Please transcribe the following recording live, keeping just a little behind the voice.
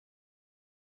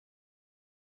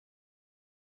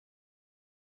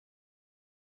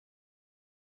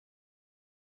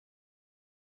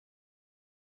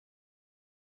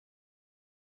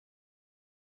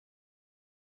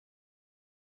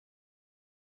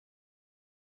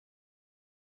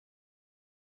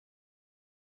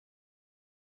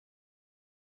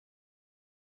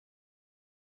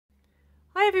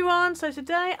Hi everyone, so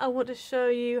today I want to show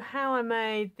you how I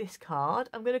made this card.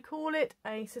 I'm going to call it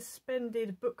a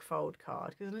suspended bookfold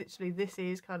card because literally this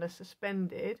is kind of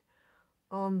suspended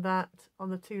on the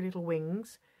two little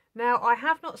wings. Now I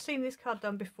have not seen this card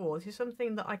done before. This is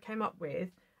something that I came up with.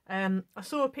 I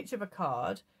saw a picture of a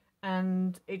card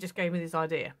and it just gave me this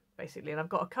idea basically, and I've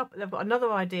got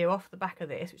another idea off the back of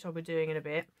this which I'll be doing in a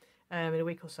bit, in a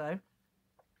week or so.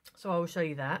 So I will show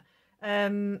you that.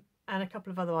 And a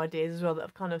couple of other ideas as well that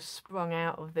have kind of sprung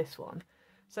out of this one.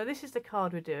 So this is the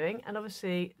card we're doing, and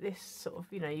obviously this sort of,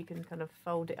 you can kind of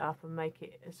fold it up and make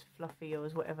it as fluffy or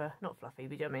as whatever, not fluffy,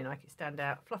 but you know what I mean, like it stand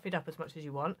out, fluff it up as much as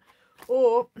you want.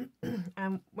 Or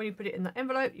when you put it in the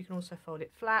envelope, you can also fold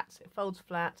it flat, so it folds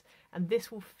flat, and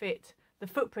this will fit, the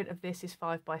footprint of this is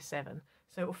 5x7,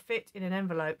 so it will fit in an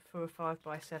envelope for a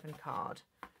 5x7 card.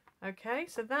 Okay,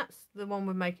 so that's the one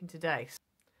we're making today.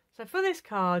 So for this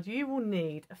card, you will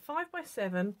need a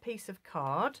 5x7 piece of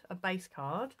card, a base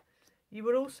card. You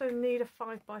will also need a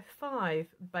 5x5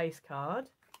 base card.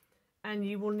 And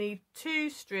you will need 2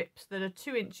 strips that are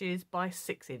 2 inches by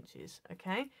 6 inches,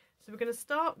 okay? So we're going to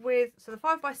start with, so the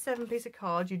 5x7 piece of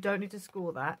card, you don't need to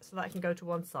score that, so that can go to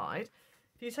one side.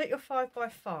 If you take your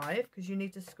 5x5, because you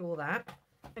need to score that,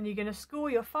 and you're going to score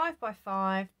your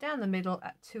 5x5 down the middle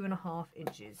at 2.5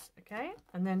 inches, okay?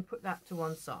 And then put that to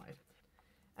one side.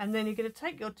 And then you're going to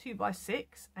take your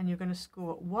 2x6 and you're going to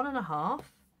score at 1.5,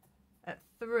 at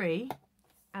 3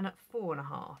 and at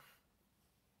 4.5.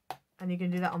 And you're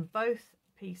going to do that on both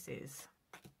pieces.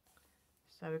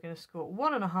 So we're going to score at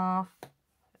 1.5, at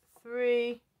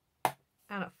 3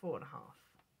 and at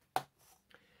 4.5.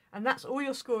 And that's all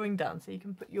your scoring done, so you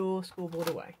can put your scoreboard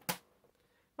away.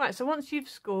 Right, so once you've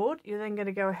scored, you're then going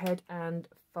to go ahead and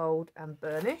fold and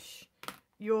burnish.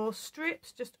 Your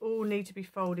strips just all need to be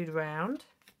folded round.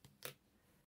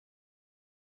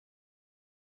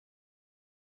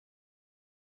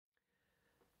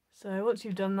 So once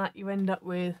you've done that, you end up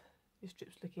with your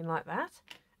strips looking like that.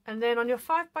 And then on your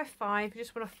 5x5, you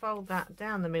just want to fold that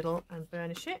down the middle and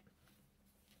burnish it.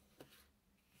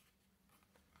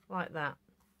 Like that.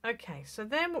 Okay, so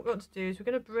then what we want to do is we're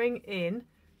going to bring in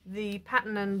the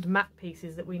pattern and mat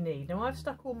pieces that we need. Now I've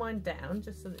stuck all mine down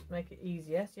just so that to make it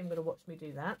easier, so you're going to watch me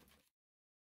do that.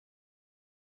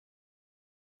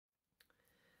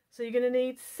 So you're going to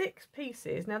need 6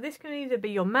 pieces. Now this can either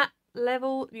be your mat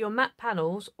level, your mat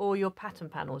panels, or your pattern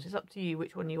panels. It's up to you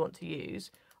which one you want to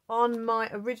use. On my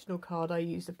original card I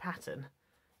used a pattern,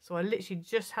 so I literally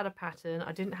just had a pattern.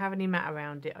 I didn't have any mat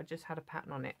around it, I just had a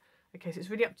pattern on it. Okay, so it's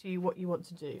really up to you what you want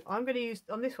to do. I'm going to use,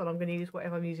 on this one I'm going to use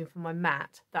whatever I'm using for my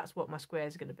mat. That's what my square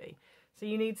is going to be. So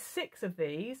you need 6 of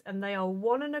these, and they are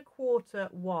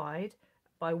 1.25 wide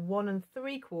by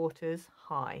 1.75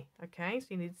 high. Okay, so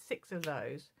you need 6 of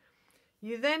those.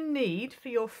 You then need, for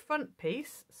your front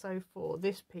piece, so for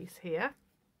this piece here,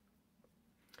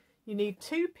 you need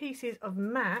 2 pieces of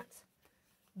mat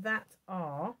that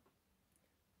are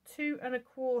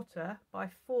 2.25 by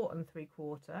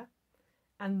 4.75,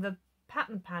 and the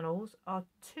pattern panels are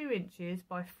 2 inches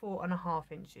by 4.5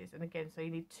 inches. And again, so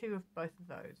you need 2 of both of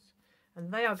those,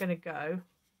 and they are going to go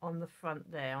on the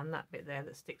front there, on that bit there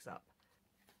that sticks up.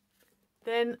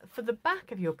 Then for the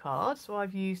back of your card, so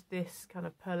I've used this kind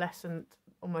of pearlescent,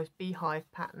 almost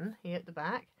beehive pattern here at the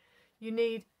back. You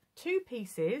need 2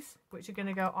 pieces which are going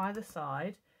to go either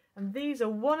side, and these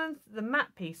are the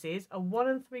mat pieces are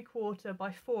 1.75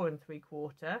 by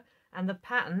 4.75, and the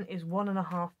pattern is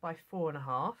 1.5 by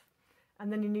 4.5.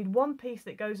 And then you need 1 piece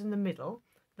that goes in the middle.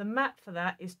 The mat for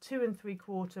that is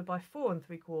 2.75 by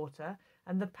 4.75,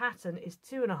 and the pattern is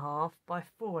 2.5 by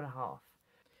 4.5.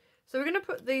 So we're going to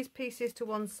put these pieces to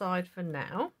one side for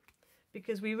now,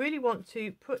 because we really want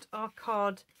to put our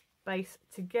card base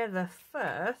together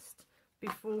first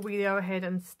before we go ahead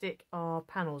and stick our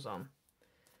panels on.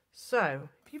 So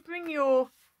if you bring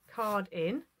your card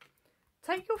in,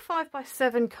 take your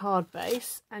 5x7 card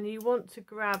base, and you want to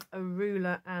grab a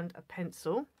ruler and a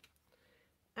pencil,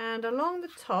 and along the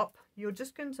top you're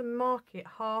just going to mark it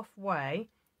halfway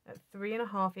at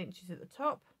 3.5 inches at the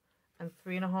top and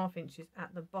 3.5 inches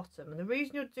at the bottom. And the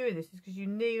reason you're doing this is because you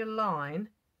need a line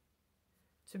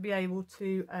to be able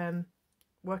to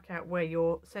work out where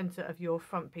your centre of your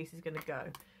front piece is going to go.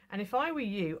 And if I were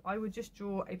you, I would just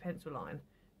draw a pencil line.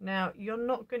 Now you're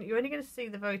only going to see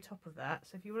the very top of that,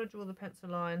 so if you want to draw the pencil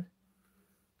line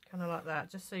kind of like that,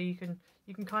 just so you can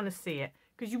kind of see it,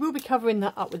 because you will be covering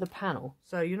that up with a panel,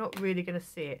 so you're not really going to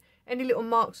see it. Any little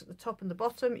marks at the top and the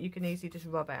bottom you can easily just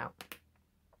rub out.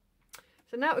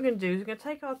 So now what we're going to do is we're going to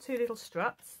take our 2 little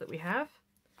struts that we have,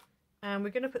 and we're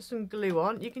going to put some glue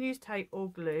on. You can use tape or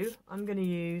glue. I'm going to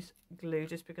use glue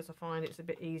just because I find it's a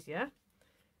bit easier.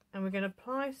 and we're going to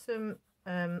apply some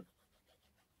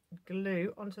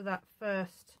glue onto that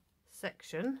first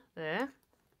section there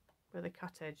where the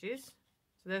cut edge is.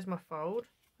 So there's my fold,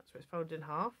 that's where it's folded in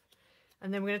half,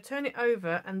 and then we're going to turn it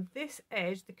over, and this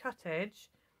edge, the cut edge,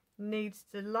 needs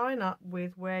to line up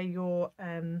with where your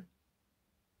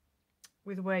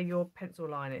pencil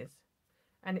line is,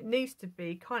 and it needs to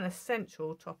be kind of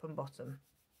central top and bottom.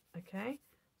 Okay,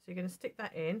 so you're going to stick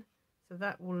that in, so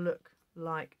that will look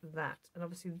like that. And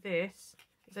obviously this,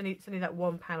 it's only that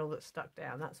one panel that's stuck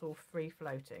down, that's all free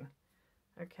floating.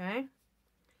 Okay,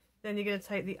 then you're going to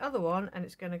take the other one and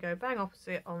it's going to go bang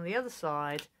opposite on the other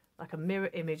side, like a mirror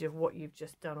image of what you've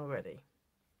just done already.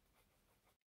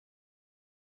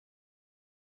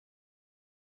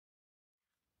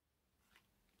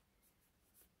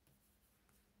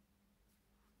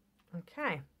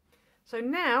 Okay, so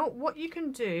now what you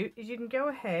can do is you can go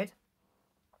ahead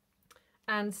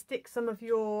and stick some of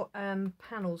your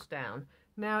panels down.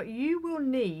 Now you will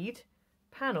need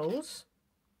panels.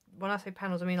 When I say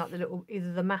panels, I mean like the little,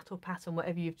 either the mat or pattern,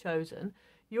 whatever you've chosen.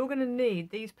 You're going to need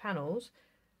these panels.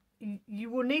 You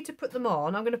will need to put them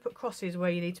on. I'm going to put crosses where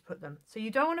you need to put them. So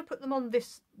you don't want to put them on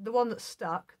this, the one that's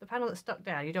stuck, the panel that's stuck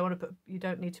down. You don't want to put, you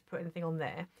don't need to put anything on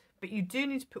there, but you do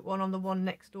need to put one on the one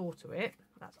next door to it.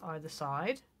 That's either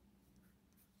side.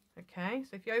 Okay,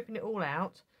 so if you open it all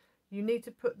out, you need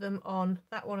to put them on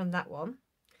that one and that one.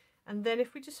 And then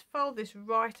if we just fold this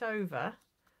right over,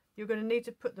 you're going to need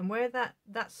to put them where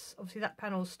that's obviously that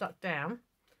panel's stuck down,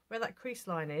 where that crease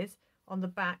line is on the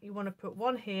back. You want to put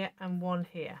one here and one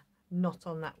here, not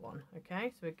on that one.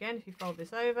 Okay, so again, if you fold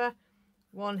this over,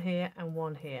 one here and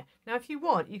one here. Now if you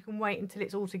want, you can wait until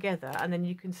it's all together and then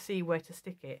you can see where to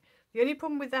stick it. The only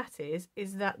problem with that is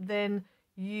that then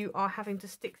you are having to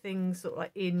stick things sort of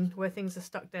like in where things are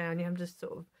stuck down. You have to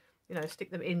sort of, you know,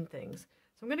 stick them in things.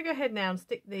 So I'm going to go ahead now and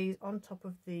stick these on top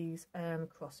of these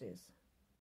crosses.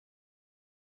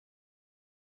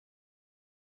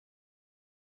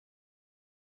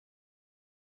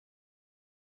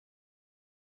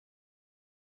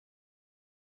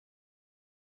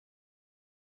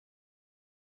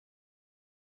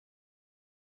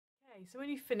 Okay, so when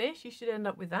you finish, you should end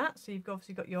up with that. So you've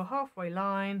obviously got your halfway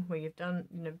line where you've done,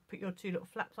 you know, put your two little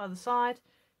flaps either side.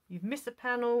 You've missed a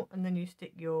panel, and then you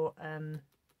stick your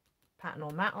pattern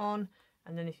or mat on,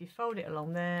 and then if you fold it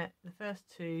along there, the first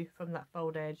two from that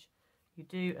fold edge you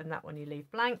do, and that one you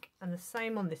leave blank, and the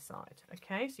same on this side.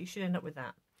 Okay, so you should end up with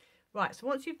that. Right, so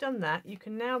once you've done that, you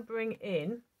can now bring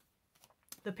in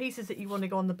the pieces that you want to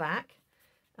go on the back.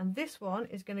 And this one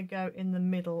is going to go in the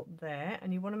middle there,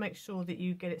 and you want to make sure that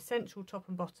you get it central top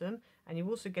and bottom, and you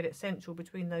also get it central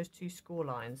between those two score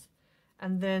lines.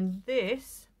 And then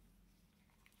this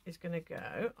is going to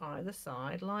go either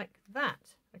side like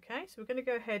that. Okay, so we're going to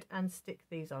go ahead and stick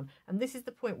these on. And this is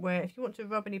the point where if you want to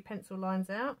rub any pencil lines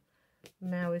out,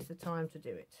 now is the time to do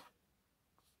it.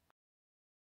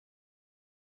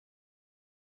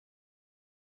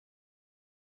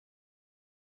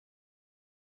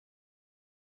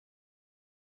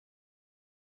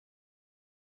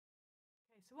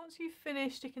 So once you've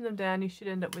finished sticking them down, you should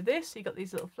end up with this. So you've got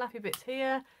these little flappy bits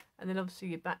here, and then obviously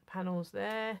your back panels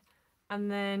there. And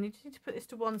then you just need to put this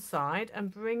to one side and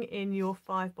bring in your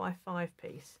 5x5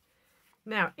 piece.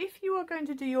 Now, if you are going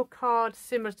to do your card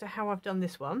similar to how I've done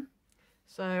this one,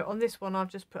 so on this one I've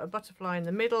just put a butterfly in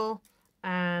the middle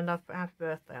and I've put happy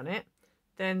birthday on it,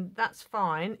 then that's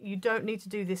fine. You don't need to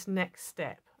do this next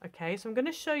step. Okay, so I'm going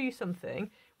to show you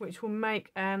something which will make,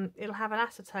 it'll have an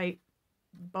acetate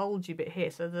bulgy bit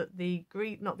here, so that the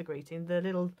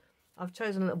little, I've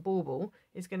chosen a little bauble,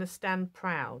 is going to stand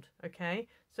proud. Okay,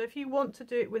 so if you want to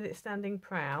do it with it standing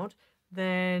proud,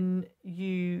 then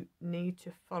you need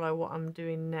to follow what I'm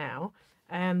doing now.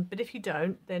 But if you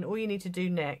don't, then all you need to do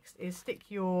next is stick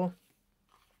your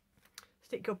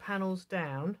panels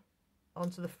down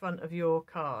onto the front of your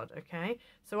card. Okay,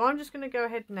 so I'm just going to go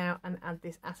ahead now and add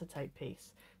this acetate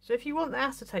piece. So if you want the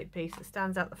acetate piece that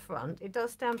stands out the front, it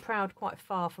does stand proud quite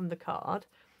far from the card,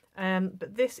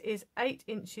 but this is 8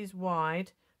 inches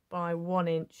wide by 1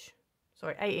 inch,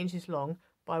 sorry, 8 inches long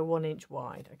by 1 inch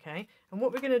wide. Okay, and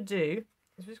what we're going to do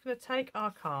is we're just going to take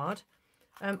our card.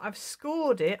 I've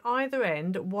scored it either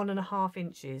end at 1.5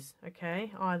 inches.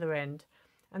 Okay, either end.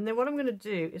 And then what I'm going to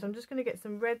do is I'm just going to get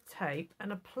some red tape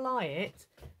and apply it,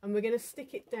 and we're going to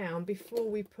stick it down before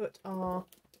we put our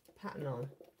pattern on.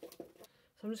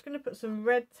 So I'm just going to put some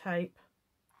red tape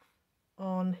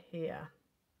on here.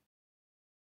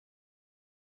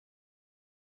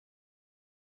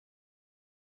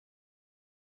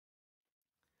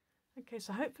 Okay,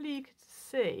 so hopefully you can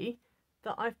see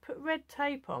that I've put red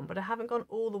tape on, but I haven't gone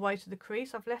all the way to the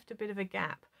crease. I've left a bit of a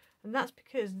gap. and that's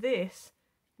because this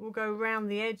will go round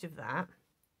the edge of that,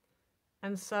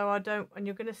 and so I don't, and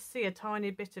you're going to see a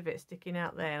tiny bit of it sticking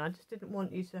out there, and I just didn't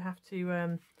want you to have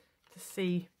to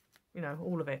see, you know,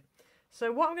 all of it.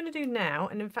 So what I'm going to do now,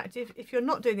 and in fact if you're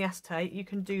not doing the acetate, you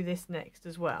can do this next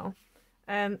as well,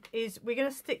 is we're going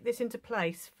to stick this into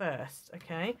place first.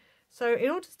 Okay, so in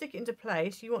order to stick it into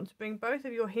place, you want to bring both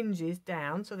of your hinges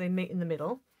down so they meet in the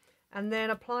middle, and then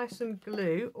apply some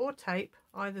glue or tape,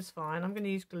 either's fine. I'm going to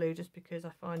use glue just because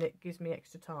I find it gives me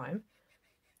extra time.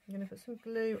 I'm going to put some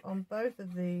glue on both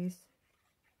of these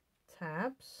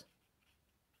tabs,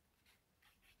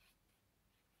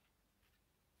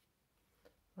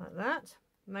 like that.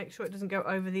 Make sure it doesn't go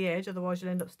over the edge, otherwise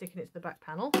you'll end up sticking it to the back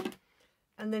panel.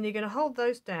 And then you're going to hold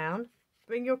those down,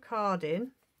 bring your card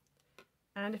in,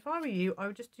 and if I were you, I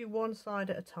would just do one side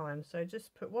at a time. So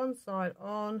just put one side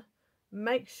on,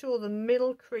 make sure the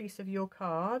middle crease of your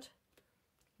card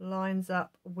lines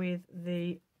up with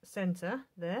the centre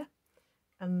there,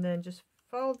 and then just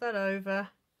fold that over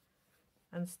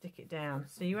and stick it down.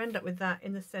 So you end up with that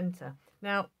in the centre.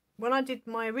 Now, when I did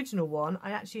my original one,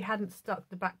 I actually hadn't stuck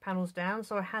the back panels down,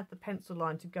 so I had the pencil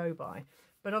line to go by.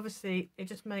 But obviously, it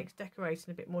just makes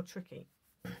decorating a bit more tricky.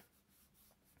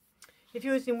 If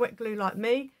you're using wet glue like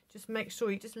me, just make sure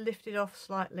you just lift it off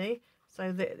slightly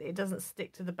so that it doesn't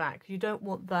stick to the back. You don't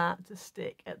want that to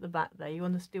stick at the back there. You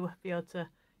want to still be able to,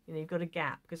 you know, you've got a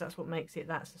gap, because that's what makes it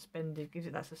that suspended, gives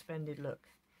it that suspended look.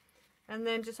 And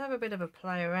then just have a bit of a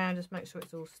play around, just make sure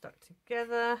it's all stuck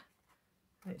together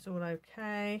and it's all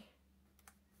okay.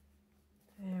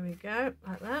 There we go,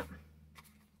 like that.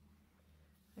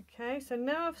 Okay, so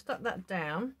now I've stuck that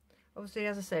down. Obviously,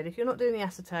 as I said, if you're not doing the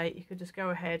acetate, you could just go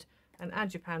ahead and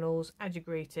add your panels, add your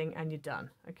greeting, and you're done.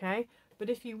 Okay, but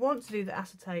if you want to do the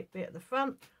acetate bit at the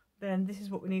front, then this is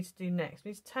what we need to do next. We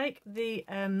need to take the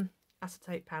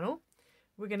acetate panel.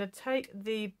 We're going to take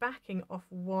the backing off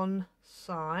one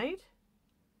side,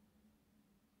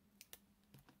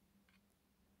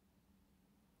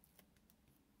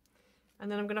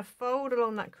 and then I'm going to fold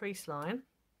along that crease line,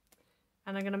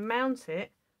 and I'm going to mount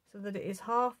it so that it is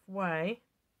halfway.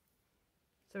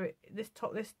 So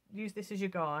use this as your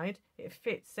guide. It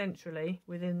fits centrally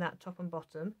within that top and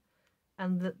bottom,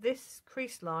 and that this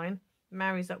crease line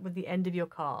marries up with the end of your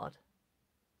card.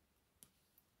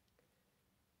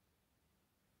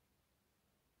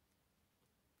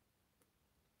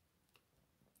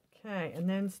 Okay, and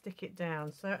then stick it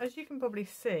down. So as you can probably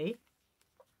see,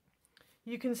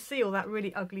 you can see all that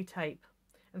really ugly tape,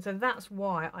 and so that's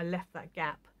why I left that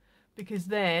gap, because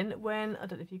then when, I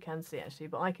don't know if you can see actually,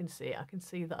 but I can see it, I can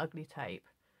see the ugly tape,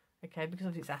 okay, because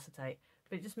obviously it's acetate,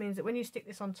 but it just means that when you stick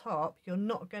this on top, you're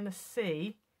not going to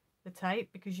see the tape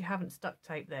because you haven't stuck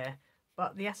tape there,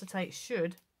 but the acetate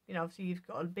should, you know, obviously you've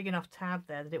got a big enough tab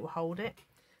there that it will hold it.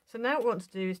 So now what we want to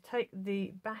do is take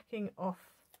the backing off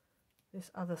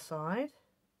this other side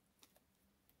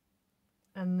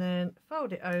and then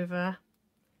fold it over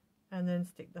and then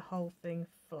stick the whole thing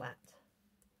flat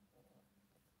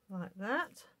like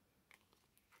that,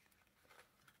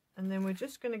 and then we're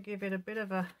just going to give it a bit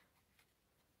of a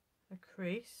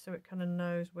crease so it kind of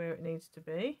knows where it needs to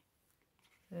be.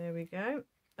 There we go.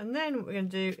 And then what we're going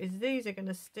to do is these are going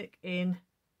to stick in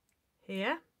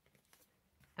here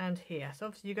and here. So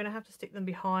obviously you're going to have to stick them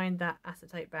behind that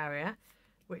acetate barrier,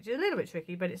 which is a little bit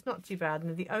tricky, but it's not too bad, and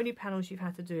they're the only panels you've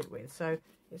had to do it with, so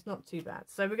it's not too bad.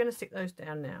 So we're going to stick those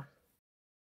down now.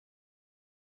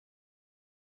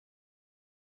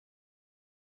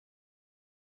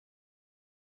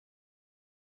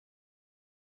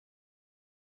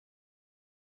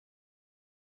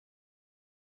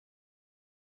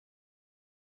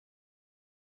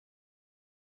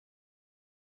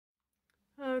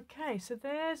 Okay, so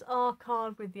there's our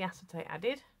card with the acetate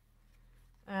added,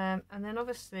 and then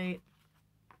obviously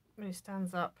when it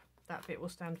stands up, that bit will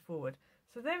stand forward.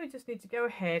 So then we just need to go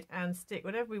ahead and stick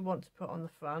whatever we want to put on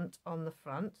the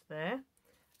front there,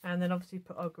 and then obviously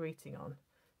put our greeting on.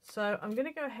 So I'm going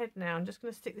to go ahead now, I'm just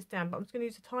going to stick this down, but I'm just going to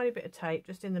use a tiny bit of tape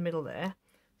just in the middle there.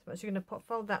 So I'm actually going to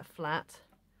fold that flat,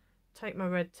 take my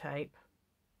red tape,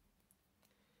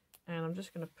 and I'm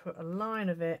just going to put a line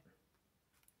of it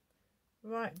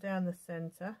right down the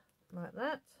centre like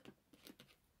that,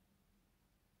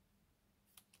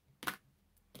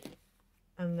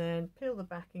 and then peel the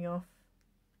backing off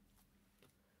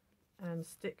and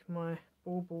stick my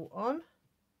bauble on.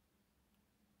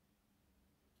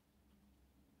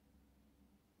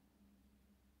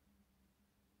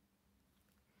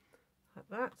 Like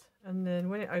that, and then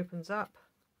when it opens up,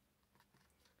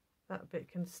 that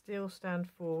bit can still stand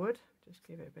forward. Just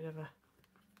give it a bit of a...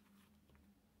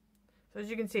 So as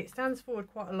you can see, it stands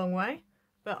forward quite a long way,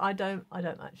 but I don't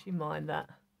actually mind that.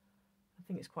 I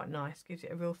think it's quite nice, gives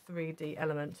it a real 3D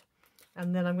element.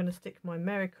 And then I'm going to stick my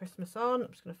Merry Christmas on.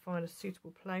 I'm just going to find a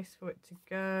suitable place for it to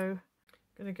go.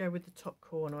 I'm going to go with the top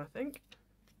corner, I think.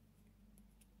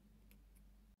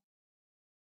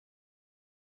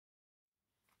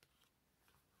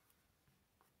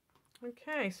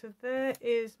 Okay, so there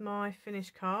is my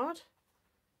finished card.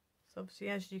 So obviously,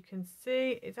 as you can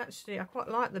see, it's actually, I quite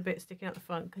like the bit sticking out the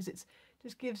front because it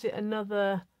just gives it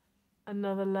another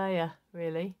layer,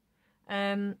 really.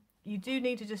 You do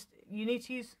need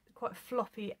to use quite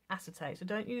floppy acetate, so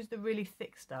don't use the really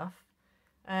thick stuff.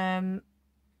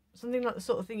 Something like the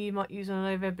sort of thing you might use on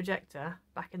an overhead projector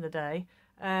back in the day.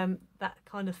 That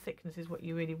kind of thickness is what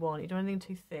you really want. You don't want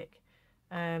anything too thick.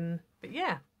 But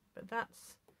yeah, but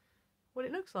that's what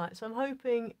it looks like. So I'm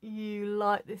hoping you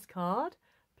like this card.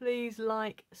 Please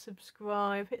like,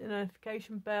 subscribe, hit the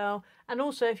notification bell, and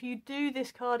also if you do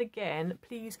this card again,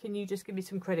 please can you just give me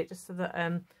some credit, just so that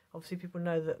obviously people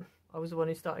know that I was the one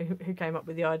who came up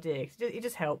with the idea. It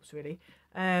just helps, really.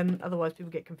 Otherwise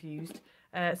people get confused.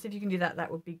 So if you can do that, that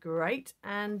would be great.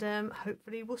 And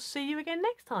hopefully we'll see you again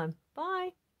next time.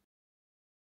 Bye.